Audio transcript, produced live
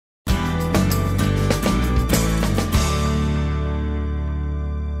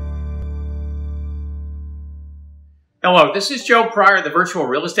Hello, this is Joe Pryor, the Virtual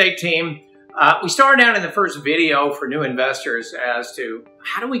Real Estate Team. We started out in the first video for new investors as to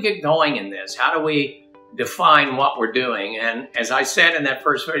how do we get going in this? How do we define what we're doing? And as I said in that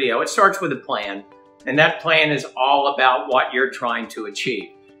first video, it starts with a plan. And that plan is all about what you're trying to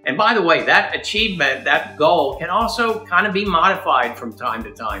achieve. And by the way, that achievement, that goal can also kind of be modified from time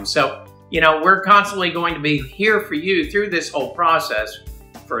to time. So, we're constantly going to be here for you through this whole process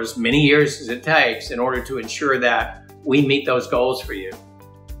for as many years as it takes in order to ensure that we meet those goals for you.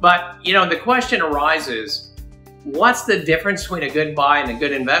 But, the question arises, what's the difference between a good buy and a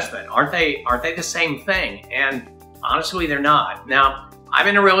good investment? Aren't they the same thing? And honestly, they're not. Now, I've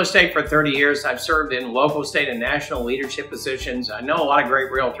been in real estate for 30 years. I've served in local, state, and national leadership positions. I know a lot of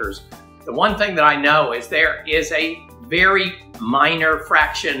great realtors. The one thing that I know is there is a very minor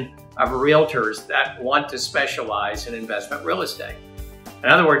fraction of realtors that want to specialize in investment real estate. In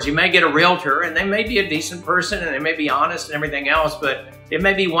other words, you may get a realtor and they may be a decent person and they may be honest and everything else, but it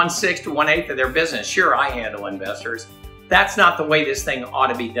may be 1/6 to 1/8 of their business. Sure, I handle investors. That's not the way this thing ought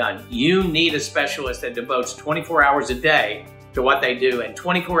to be done. You need a specialist that devotes 24 hours a day to what they do and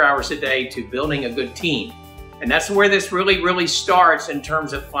 24 hours a day to building a good team. And that's where this really starts in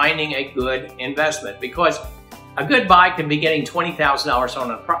terms of finding a good investment, because a good buy can be getting $20,000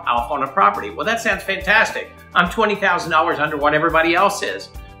 off on a property. Well, that sounds fantastic. I'm $20,000 under what everybody else is.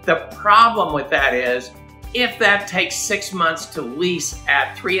 The problem with that is, if that takes 6 months to lease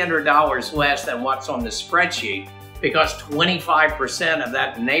at $300 less than what's on the spreadsheet, because 25% of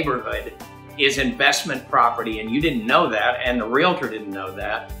that neighborhood is investment property and you didn't know that and the realtor didn't know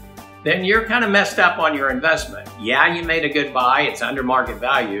that, then you're kind of messed up on your investment. Yeah, you made a good buy, it's under market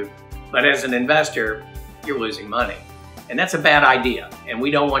value, but as an investor, you're losing money. And that's a bad idea, and we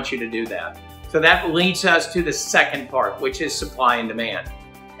don't want you to do that. So that leads us to the second part, which is supply and demand.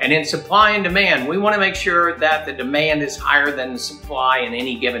 And in supply and demand, we want to make sure that the demand is higher than the supply in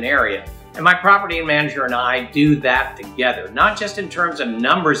any given area. And my property manager and I do that together, not just in terms of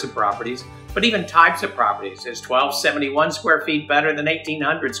numbers of properties, but even types of properties. Is 1271 square feet better than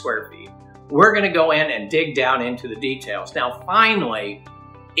 1800 square feet? We're going to go in and dig down into the details. Now, finally,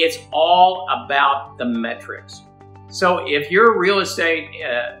 it's all about the metrics. So if your real estate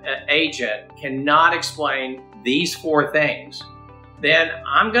agent cannot explain these 4 things, then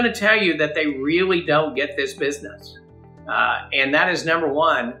I'm going to tell you that they really don't get this business. And that is number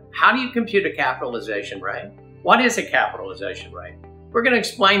 1, how do you compute a capitalization rate? What is a capitalization rate? We're going to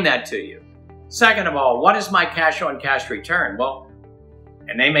explain that to you. Second of all, what is my cash on cash return? Well,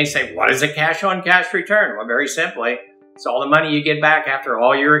 and they may say, what is a cash on cash return? Well, very simply, it's all the money you get back after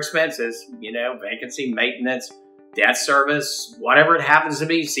all your expenses, vacancy, maintenance, debt service, whatever it happens to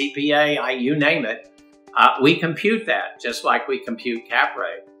be, CPA, you name it. We compute that just like we compute cap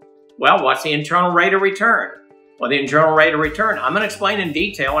rate. Well, what's the internal rate of return? Well, the internal rate of return, I'm going to explain in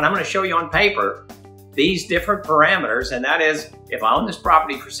detail and I'm going to show you on paper these different parameters. And that is, if I own this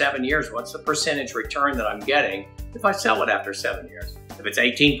property for 7 years, what's the percentage return that I'm getting if I sell it after 7 years? If it's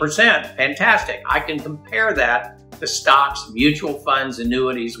 18%, fantastic. I can compare that to stocks, mutual funds,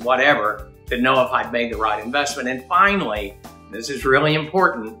 annuities, whatever, to know if I've made the right investment. And finally, this is really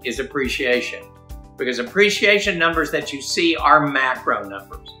important, is appreciation. Because appreciation numbers that you see are macro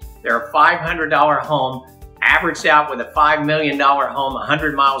numbers. They're a $500 home averaged out with a $5 million home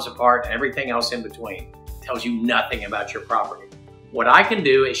 100 miles apart and everything else in between. It tells you nothing about your property. What I can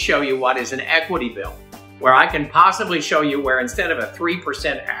do is show you what is an equity bill, where I can possibly show you where instead of a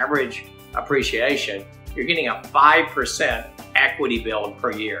 3% average appreciation, you're getting a 5% equity build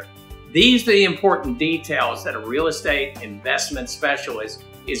per year. These are the important details that a real estate investment specialist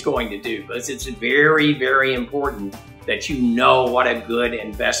is going to do, because it's very important that you know what a good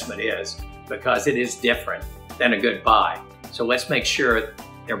investment is, because it is different than a good buy. So let's make sure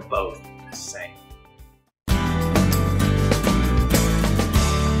they're both the same.